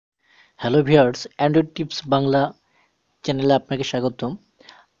Hello viewers, Android tips Bangla চ্যানেলে আপনাকে স্বাগতম।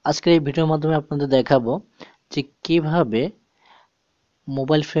 আজকের এই ভিডিওর মাধ্যমে আপনাদের দেখাবো যে কিভাবে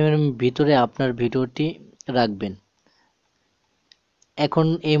মোবাইল ফ্রেমের ভিতরে আপনার ভিডিওটি রাখবেন। এখন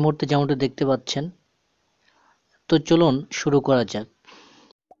এই মুহূর্তে যেমনটা দেখতে পাচ্ছেন, তো চলুন শুরু করা যাক।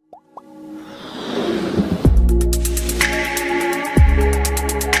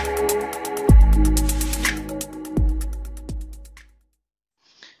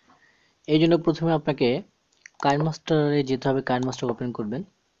 এই জন্য প্রথমে আপনাকে কাইনমাস্টারে যেতে হবে। কাইনমাস্টার ওপেন করবেন।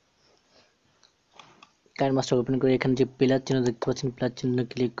 কাইনমাস্টার ওপেন করে এখানে যে প্লাস চিহ্ন দেখতে পাচ্ছেন, প্লাস চিহ্ন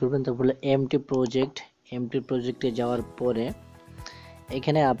ক্লিক করবেন। তারপরে এমটি প্রজেক্টে যাওয়ার পরে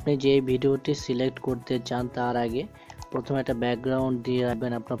এখানে আপনি যে ভিডিওটি সিলেক্ট করতে চান তার আগে প্রথমে একটা ব্যাকগ্রাউন্ড দিয়ে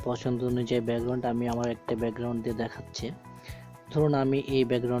রাখবেন আপনার পছন্দ অনুযায়ী ব্যাকগ্রাউন্ড। আমি আমার একটা ব্যাকগ্রাউন্ড দিয়ে দেখাচ্ছি। ধরুন আমি এই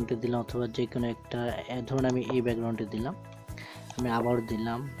ব্যাকগ্রাউন্ডটি দিলাম, অথবা যে কোনো একটা, ধরুন আমি এই ব্যাকগ্রাউন্ডটি দিলাম, আমি আবার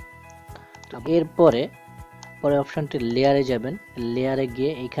দিলাম। এরপরে অপশনটি লেয়ারে যাবেন। লেয়ারে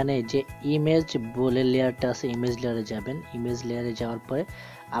গিয়ে এখানে যে ইমেজ বলে লেয়ারটা আছে, ইমেজ লেয়ারে যাবেন। ইমেজ লেয়ারে যাওয়ার পরে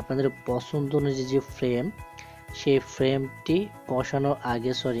আপনাদের পছন্দ অনুযায়ী যে ফ্রেম, সেই ফ্রেমটি বসানোর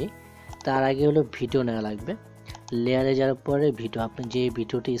আগে তার আগে হলো ভিডিও নেওয়া লাগবে। লেয়ারে যাওয়ার পরে ভিডিও, আপনি যে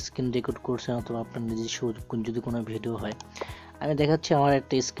ভিডিওটি স্ক্রিন রেকর্ড করছেন অথবা আপনার নিজস্ব যদি কোনো ভিডিও হয়, আমি দেখাচ্ছি আমার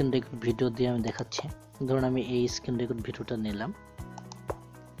একটা স্ক্রিন রেকর্ড ভিডিও দিয়ে আমি দেখাচ্ছি। ধরুন আমি এই স্ক্রিন রেকর্ড ভিডিওটা নিলাম,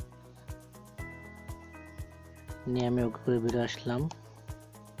 নিয়ে আমি ওকে করে বেরিয়ে আসলাম।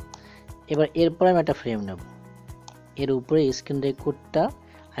 এরপরে আমি একটা ফ্রেম নেব, এর উপরে স্ক্রিন রেকর্ডটা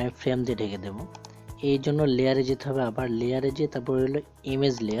আমি ফ্রেম দিয়ে ঢেকে দেব। এই জন্য লেয়ারে যেতে হবে, আবার লেয়ারে যেয়ে তারপর হলো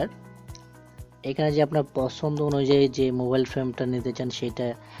ইমেজ লেয়ার। এখানে যে আপনার পছন্দ অনুযায়ী যে মোবাইল ফ্রেমটা নিতে চান সেটা,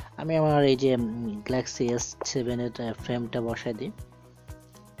 আমি আমার এই যে গ্যালাক্সি S7 এর ফ্রেমটা বসাই দিই।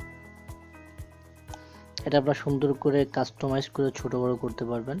 এটা আপনারা সুন্দর করে কাস্টমাইজ করে ছোট বড় করতে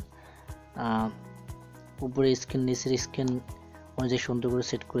পারবেন। উপরে স্ক্রিন, নিচের স্ক্রিন অনুযায়ী সুন্দর করে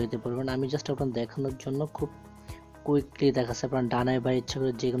সেট করে দিতে পারবেন। আমি জাস্ট আপনার দেখানোর জন্য খুব কুইকলি দেখাচ্ছি। আপনার ডানে বা ইচ্ছা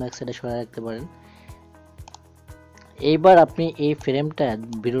করে যে কোনো এক সাইডে সরাই রাখতে পারেন। এইবার আপনি এই ফ্রেমটা,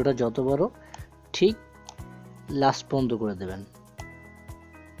 ভিডিওটা যত বড় ঠিক লাস্ট পর্যন্ত করে দেবেন,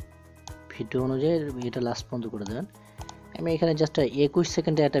 ভিডিও অনুযায়ী এটা লাস্ট পর্যন্ত করে দেবেন। আমি এখানে জাস্ট 21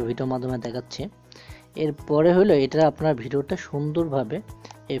 সেকেন্ডে একটা ভিডিওর মাধ্যমে দেখাচ্ছি। এরপরে হলো এটা আপনার ভিডিওটা সুন্দরভাবে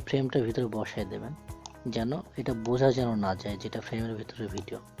এই ফ্রেমটার ভিতরে বসায় দেবেন, যেন এটা বোঝা যেন না যায় যেটা ফ্রেমের ভিতরে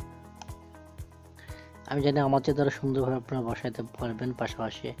ভিডিও। আমি জানি আমার চেয়ে দ্বারা সুন্দরভাবে আপনারা বসাইতে পারবেন,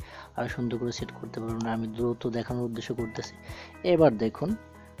 পাশাপাশি আরও সুন্দর করে সেট করতে পারবেন। আমি দ্রুত দেখানোর উদ্দেশ্য করতেছি। এবার দেখুন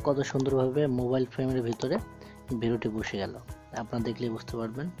কত সুন্দরভাবে মোবাইল ফ্রেমের ভিতরে ভিডিওটি বসে গেল। আপনারা দেখলে বুঝতে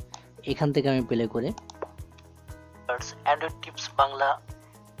পারবেন। এখান থেকে আমি প্লে করে, অ্যান্ড্রয়েড টিপস বাংলা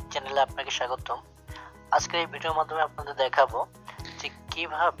চ্যানেলে আপনাকে স্বাগতম। আজকের এই ভিডিওর মাধ্যমে আপনাদের দেখাবো যে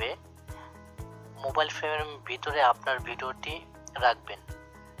কিভাবে মোবাইল ফ্রেমের ভিতরে আপনার ভিডিওটি রাখবেন।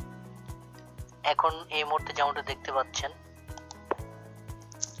 এখন এই মুহূর্তে যেমনটা দেখতে পাচ্ছেন,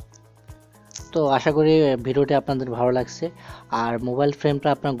 তো আশা করি ভিডিওটি আপনাদের ভালো লাগছে। আর মোবাইল ফ্রেমটা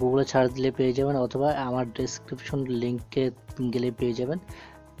আপনার গুগলে সার্চ দিলে পেয়ে যাবেন, অথবা আমার ডেসক্রিপশন লিঙ্কে গেলে পেয়ে যাবেন।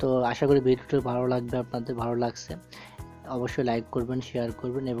 তো আশা করি ভিডিওটি ভালো লাগবে, আপনাদের ভালো লাগছে। অবশ্যই লাইক করবেন, শেয়ার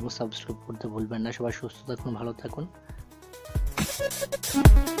করবেন এবং সাবস্ক্রাইব করতে ভুলবেন না। সবাই সুস্থ থাকুন, ভালো থাকুন।